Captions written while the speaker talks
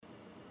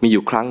มีอ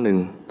ยู่ครั้งหนึ่ง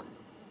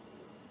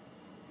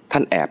ท่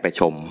านแอบไป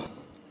ชม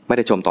ไม่ไ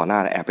ด้ชมต่อหน้า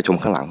แอบไปชม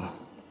ข้างหลัง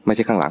ไม่ใ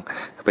ช่ข้างหลัง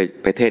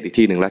ไปเทศอีก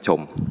ที่หนึ่งแล้วชม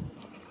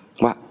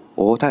ว่าโ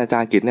อ้ท่านอาจา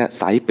รย์กิจเนี่ย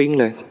ใสปิ๊ง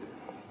เลย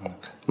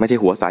ไม่ใช่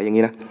หัวใสอย่าง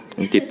นี้นะ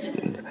จิต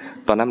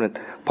ตอนนั้น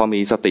พอมี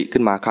สติ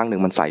ขึ้นมาครั้งหนึ่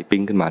งมันใสปิ๊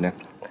งขึ้นมาเนี่ย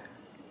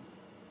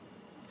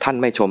ท่าน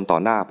ไม่ชมต่อ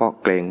หน้าเพราะ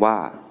เกรงว่า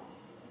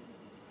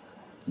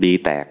ดี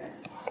แตก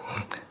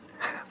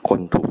คน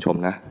ถูกชม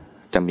นะ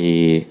จะมี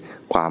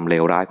ความเล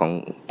วร้ายของ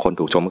คน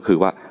ถูกชมก็คือ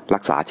ว่ารั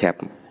กษาแชม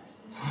ป์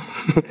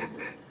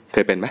เค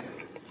ยเป็นไหม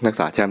รัก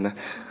ษาแชมป์นะ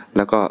แ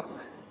ล้วก็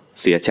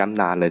เสียแชมป์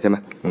นานเลยใช่ไหม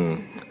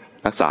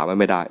รักษา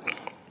ไม่ได้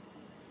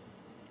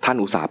ท่าน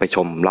อุตส่าห์ไปช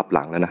มรับห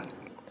ลังแล้วนะ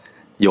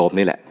โยม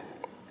นี่แหละ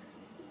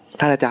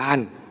ท่านอาจาร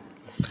ย์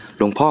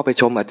หลวงพ่อไป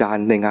ชมอาจาร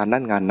ย์ในงานนั้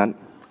น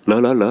เหร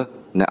อ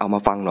เนี่ยเอามา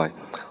ฟังหน่อย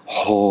โห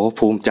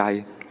ภูมิใจ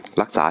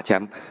รักษาแช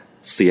มป์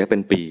เสียเป็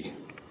นปี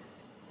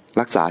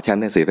รักษาแชม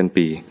ป์เนี่ยเสียเป็น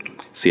ปี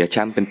เสียแช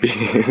มป์เป็นปี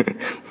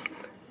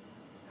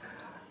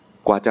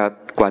กว่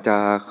าจะ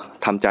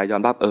ทำใจยอ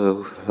มรับ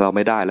เราไ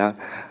ม่ได้แล้ว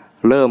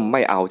เริ่มไ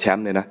ม่เอาแชม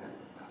ป์เลยนะ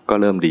ก็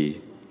เริ่มดี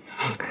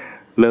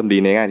เริ่มดี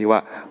ในแง่ที่ว่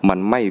ามัน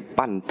ไม่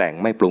ปั้นแต่ง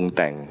ไม่ปรุงแ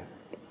ต่ง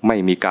ไม่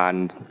มีการ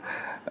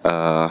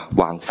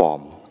วางฟอร์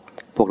ม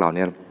พวกเราเ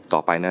นี่ยต่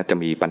อไปนะจะ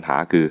มีปัญหา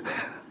คือ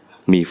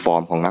มีฟอร์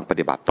มของนักป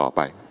ฏิบัติต่อไ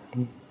ป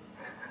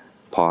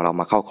พอเรา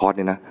มาเข้าคอร์สเ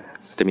นี่ยนะ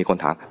จะมีคน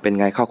ถามเป็น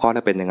ไงเข้าคอร์สแ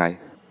ล้วเป็นยังไง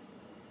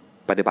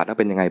ปฏิบัติแล้ว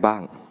เป็นยังไงบ้า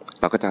ง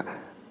เราก็จะ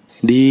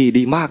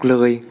ดีมากเล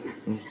ย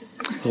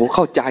โหเ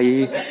ข้าใจ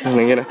อ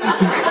ย่างเงี้ยนะ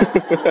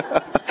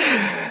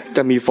จ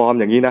ะมีฟอร์ม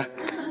อย่างนี้นะ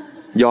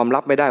ยอมรั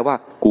บไม่ได้ว่า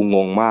กูง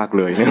งมาก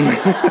เลยนะ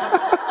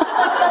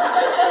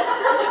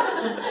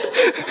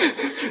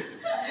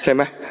ใช่ไห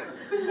ม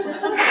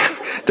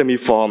จะมี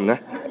ฟอร์มนะ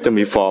จะ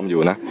มีฟอร์มอยู่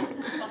นะ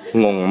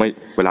งงไม่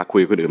เวลาคุ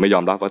ยกับคนอื่นไม่ยอ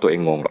มรับว่าตัวเอ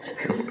งงงหรอก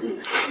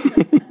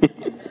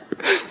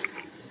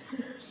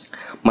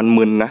มัน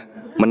มึนนะ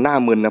มันน่า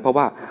มึนนะเพราะ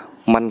ว่า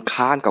มัน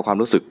ค้านกับความ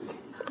รู้สึก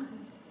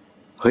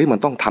เฮ้ยมัน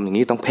ต้องทำอย่าง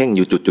นี้ต้องเพ่งอ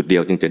ยู่จุดเดีย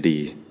วจึงจะดี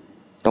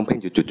ต้องเพ่ง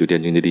อยู่จุดเดียว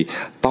จึงจะดี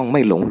ต้องไ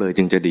ม่หลงเลย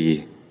จึงจะดี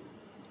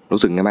รู้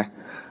สึกไงไหม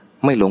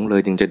ไม่หลงเล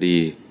ยจึงจะดี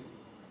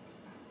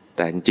แ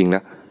ต่จริงๆแล้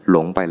วหล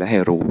งไปแล้วให้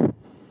รู้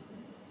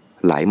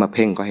ไหลมาเ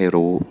พ่งก็ให้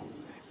รู้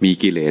มี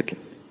กิเลส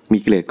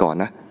ก่อน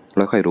นะแ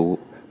ล้วค่อยรู้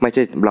ไม่ใ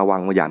ช่ระวั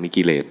งว่าอย่ามี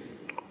กิเลส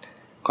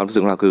ความรู้สึ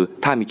กของเราคือ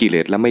ถ้ามีกิเล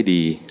สแล้วไม่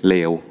ดีเล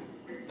ว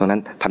ตรงนั้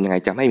นทำยังไง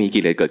จะไม่มี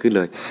กิเลสเกิดขึ้นเ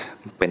ลย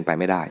เป็นไป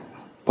ไม่ได้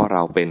เพราะเร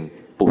าเป็น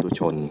ปุถุ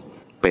ชน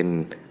เป็น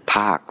ท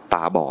ากต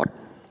าบอด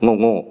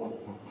โง่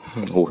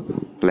โอ้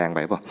แรงไป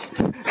ป่ะ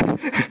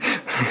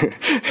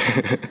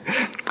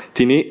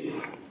ทีนี้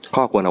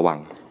ข้อควรระวัง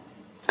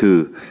คือ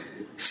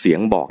เสียง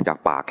บอกจาก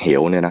ปากเห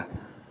วเนี่ยนะ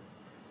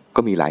ก็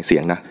มีหลายเสีย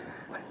งนะ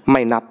ไ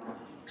ม่นับ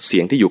เสี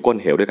ยงที่อยู่ก้น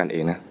เหวด้วยกันเอ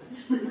งนะ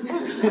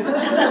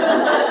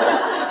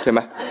ใช่ไหม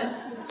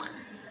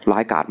ร้า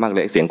ยกาจมากเล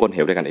ยเสียงก้นเห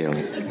วด้วยกันเอง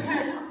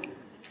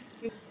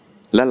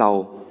แล้วเรา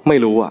ไม่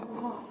รู้อ่ะ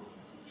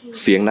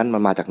เสียงนั้นมั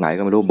นมาจากไหน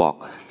ก็ไม่รู้บอก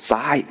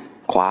ซ้าย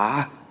ขวา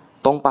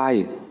ตรงไป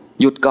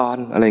หยุดก่อน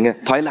อะไรเงี้ย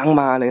ถอยหลัง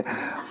มาอะไร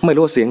ไม่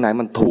รู้เสียงไหน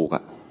มันถูกอ่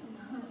ะ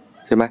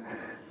ใช่ไหม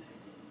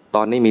ต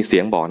อนนี้มีเสี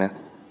ยงบอกนะ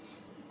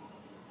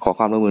ขอค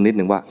วามร่วมมือนิดห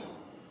นึ่งว่า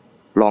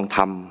ลองท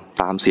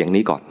ำตามเสียง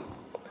นี้ก่อน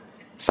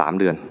3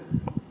 เดือน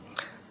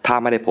ถ้า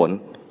ไม่ได้ผล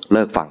เ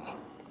ลิกฟัง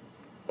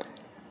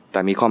แต่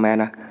มีข้อแม้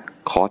นะ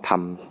ขอท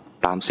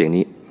ำตามเสียง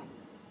นี้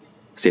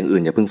เสียงอื่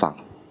นอย่าเพิ่งฟัง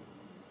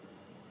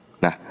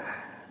นะ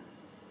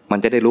มัน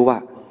จะได้รู้ว่า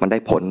มันได้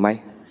ผลไหม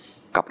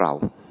กับเรา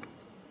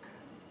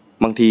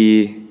บางที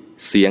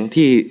เสียง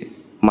ที่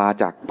มา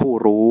จากผู้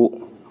รู้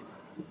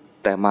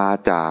แต่มา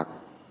จาก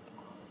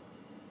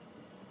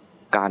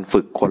การ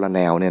ฝึกคนละแน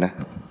วเนี่ยนะ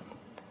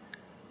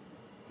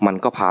มัน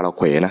ก็พาเราเ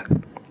ขวนะ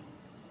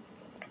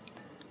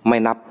ไม่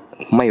นับ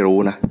ไม่รู้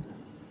นะ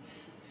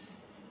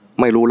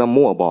ไม่รู้แล้ว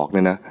มั่วบอกเ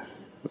นี่ยนะ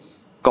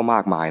ก็มา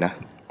กมายนะ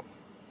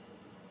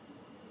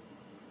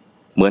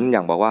เหมือนอย่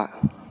างบอกว่า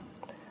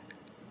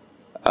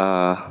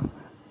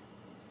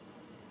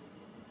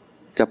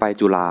จะไป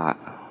จุฬา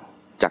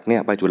จากเนี่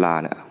ยไปจุฬา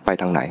เนี่ยไป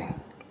ทางไหน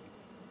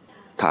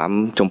ถาม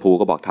ชมพู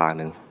ก็บอกทาง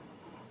หนึ่ง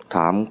ถ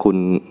ามคุณ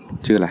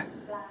ชื่ออะไร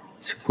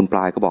คุณปล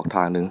ายก็บอกท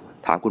างหนึ่ง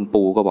ถามคุณ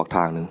ปูก็บอกท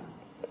างหนึ่ง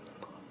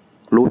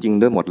รู้จริง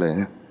ด้วยหมดเลย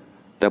นะ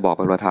แต่บอกไป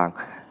คนละทาง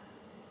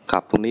ขั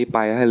บตรงนี้ไป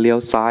ให้เลี้ยว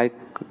ซ้าย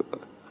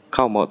เ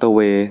ข้ามอเตอร์เว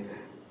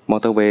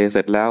ย์เส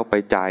ร็จแล้วไป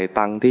จ่าย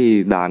ตังค์ที่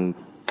ด่าน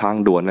ทาง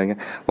ด่วนอะไรเงี้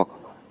ยบอก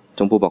ช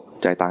มพูบอก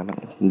จ่ายตังค์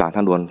ด่านท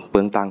างด่วนเปลื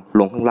องตังค์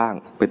ลงข้างล่าง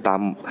ไปตาม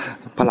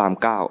พระราม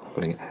 9อะไ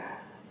รเงี้ย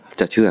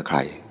จะเชื่อใคร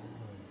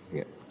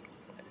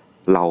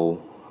เรา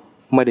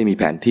ไม่ได้มี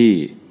แผนที่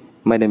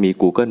ไม่ได้มี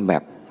Google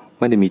Map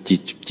ไม่ได้มี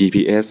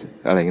GPS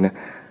อะไรอย่างนี้นะ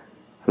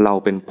เรา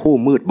เป็นผู้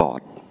มืดบอ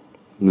ด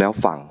แล้ว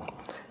ฟัง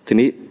ที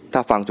นี้ถ้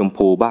าฟังชม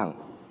พูบ้าง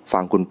ฟั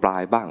งคุณปลา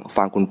ยบ้าง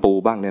ฟังคุณปู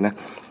บ้างเนี่ยนะ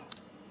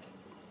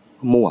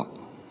มั่ว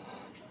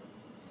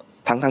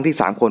ทั้งที่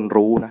3 คน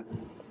รู้นะ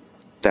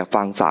แต่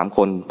ฟัง3 ค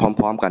นพ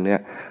ร้อมๆกันเนี่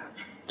ย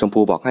ชมพู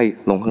บอกให้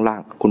ลงข้างล่า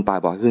งคุณปลาย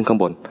บอกให้ขึ้นข้าง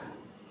บน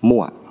มั่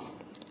ว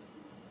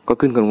ก็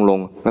ขึ้นลง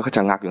แล้วก็ช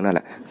ะงักอยู่นั่นแห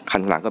ละคั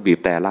นหลังก็บีบ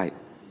แต่ไล่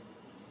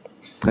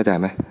เข้าใจ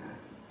ไหม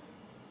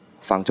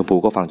ฟังชมพู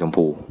ก็ฟังชม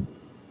พู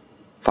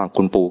ฟัง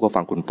คุณปูก็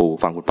ฟังคุณปู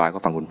ฟังคุณปายก็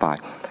ฟังคุณปาย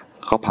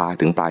เขาพา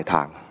ถึงปลายท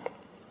าง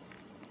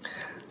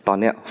ตอน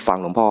เนี้ยฟัง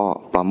หลวงพ่อ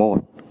ปราโมท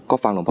ย์ก็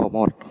ฟังหลวงพ่อปราโม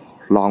ทย์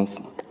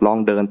ลอง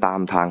เดินตาม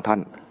ทางท่าน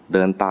เ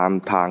ดินตาม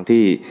ทาง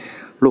ที่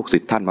ลูกศิ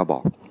ษย์ท่านมาบอ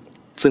ก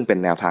ซึ่งเป็น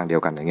แนวทางเดีย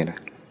วกันอย่างเงี้ยนะ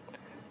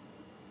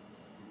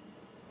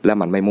แล้ว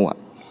มันไม่มั่ว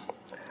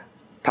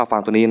ถ้าฟั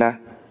งตัวนี้นะ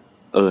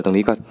ตรง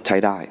นี้ก็ใช้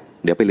ได้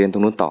เดี๋ยวไปเรียนตร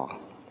งนู้นต่อ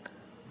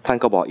ท่าน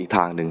ก็บอกอีกท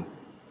างหนึ่ง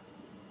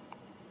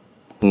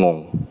งง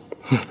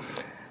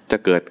จะ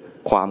เกิด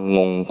ความง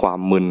งความ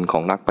มึนขอ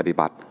งนักปฏิ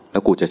บัติแล้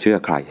วกูจะเชื่อ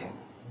ใคร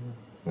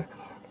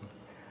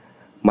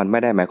มันไม่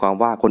ได้หมายความ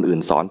ว่าคนอื่น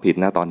สอนผิด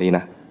นะตอนนี้น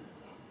ะ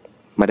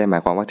ไม่ได้หมา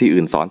ยความว่าที่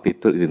อื่นสอนผิด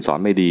ที่อื่นสอน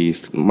ไม่ดี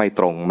ไม่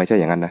ตรงไม่ใช่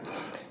อย่างนั้นนะ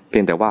เพี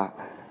ยงแต่ว่า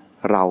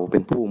เราเป็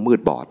นผู้มืด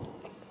บอด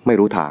ไม่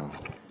รู้ทาง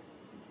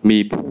มี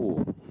ผู้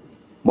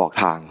บอก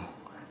ทาง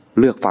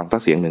เลือกฟังสั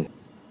กเสียงหนึ่ง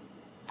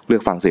เลือ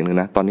กฟังเสียงหนึ่ง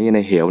นะตอนนี้ใน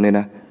เหวเนี่ย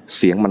นะเ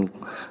สียงมัน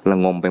ระ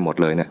งมไปหมด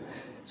เลยเนี่ย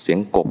เสียง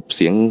กบเ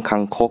สียงคั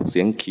งคกเสี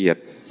ยงเขียด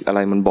อะไร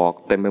มันบอก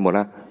เต็มไปหมด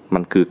นะมั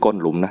นคือก้น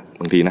หลุมนะ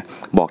บางทีนะ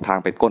บอกทาง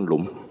ไปก้นหลุ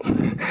ม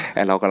ไอ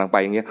เรากำลังไป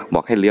อย่างเงี้ยบ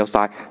อกให้เลี้ยว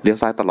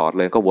ซ้ายตลอด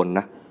เลยก็วน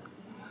นะ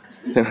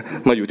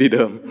มาอยู่ที่เ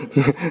ดิม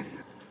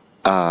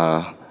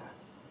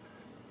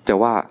จะ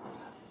ว่า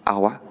เอา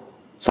วะ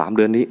3 เ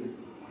ดือนนี้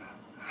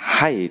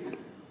ใ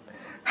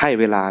ห้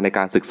เวลาในก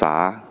ารศึกษา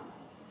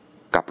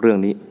กับเรื่อง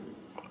นี้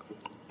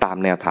ตาม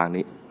แนวทาง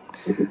นี้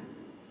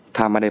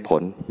ถ้าไม่ได้ผ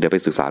ลเดี๋ยวไป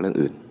ศึกษาเรื่อง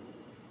อื่น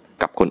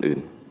กับคนอื่น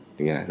อ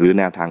ย่างเงี้ยหรือ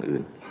แนวทางอื่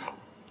น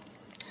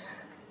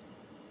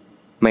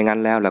ไม่งั้น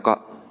แล้วก็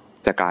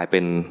จะกลายเป็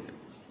น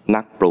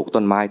นักปลูก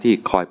ต้นไม้ที่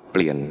คอยเป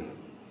ลี่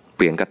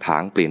ยนกระถา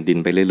งเปลี่ยนดิน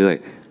ไปเรื่อย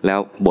ๆแล้ว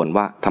บ่น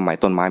ว่าทำไม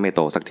ต้นไม้ไม่โ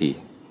ตสักที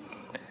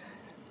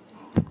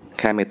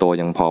แค่ไม่โต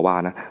ยังพอว่า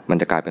นะมัน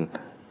จะกลายเป็น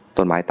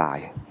ต้นไม้ตาย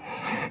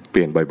เป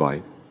ลี่ยนบ่อย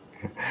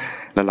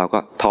ๆแล้วเราก็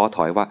ท้อถ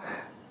อยว่า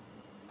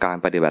การ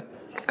ปฏิ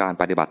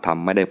บัติธรรม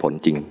ไม่ได้ผล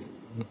จริง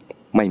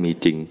ไม่มี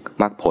จริง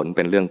มรรคผลเ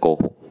ป็นเรื่องโก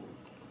หก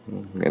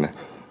เนี่ยนะ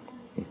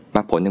ม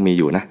รรคผลยังมี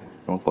อยู่นะ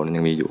มรรคผล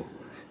ยังมีอยู่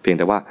เพียงแ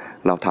ต่ว่า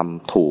เราท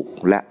ำถูก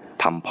และ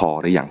ทำพอ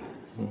หรือยัง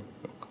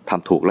ท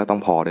ำถูกแล้วต้อ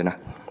งพอด้วยนะ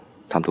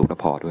ทำถูกแล้ว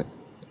พอด้วย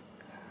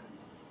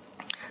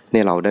เ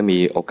นี่ยเราได้มี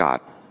โอกาส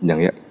อย่าง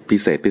เงี้ยพิ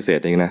เศษ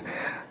เองนะ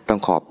ต้อง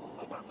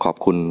ขอบ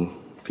คุณ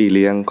พี่เ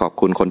ลี้ยงขอบ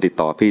คุณคนติด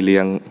ต่อพี่เลี้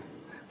ยง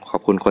ขอ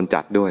บคุณคน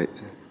จัดด้วย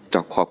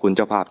ขอบคุณเ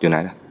จ้าภาพอยู่ไหน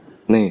นะ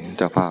นี่เ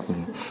จ้าภาพ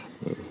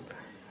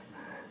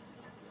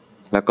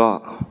แล้วก็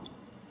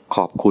ข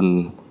อบคุณ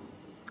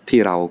ที่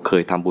เราเค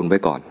ยทำบุญไว้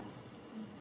ก่อน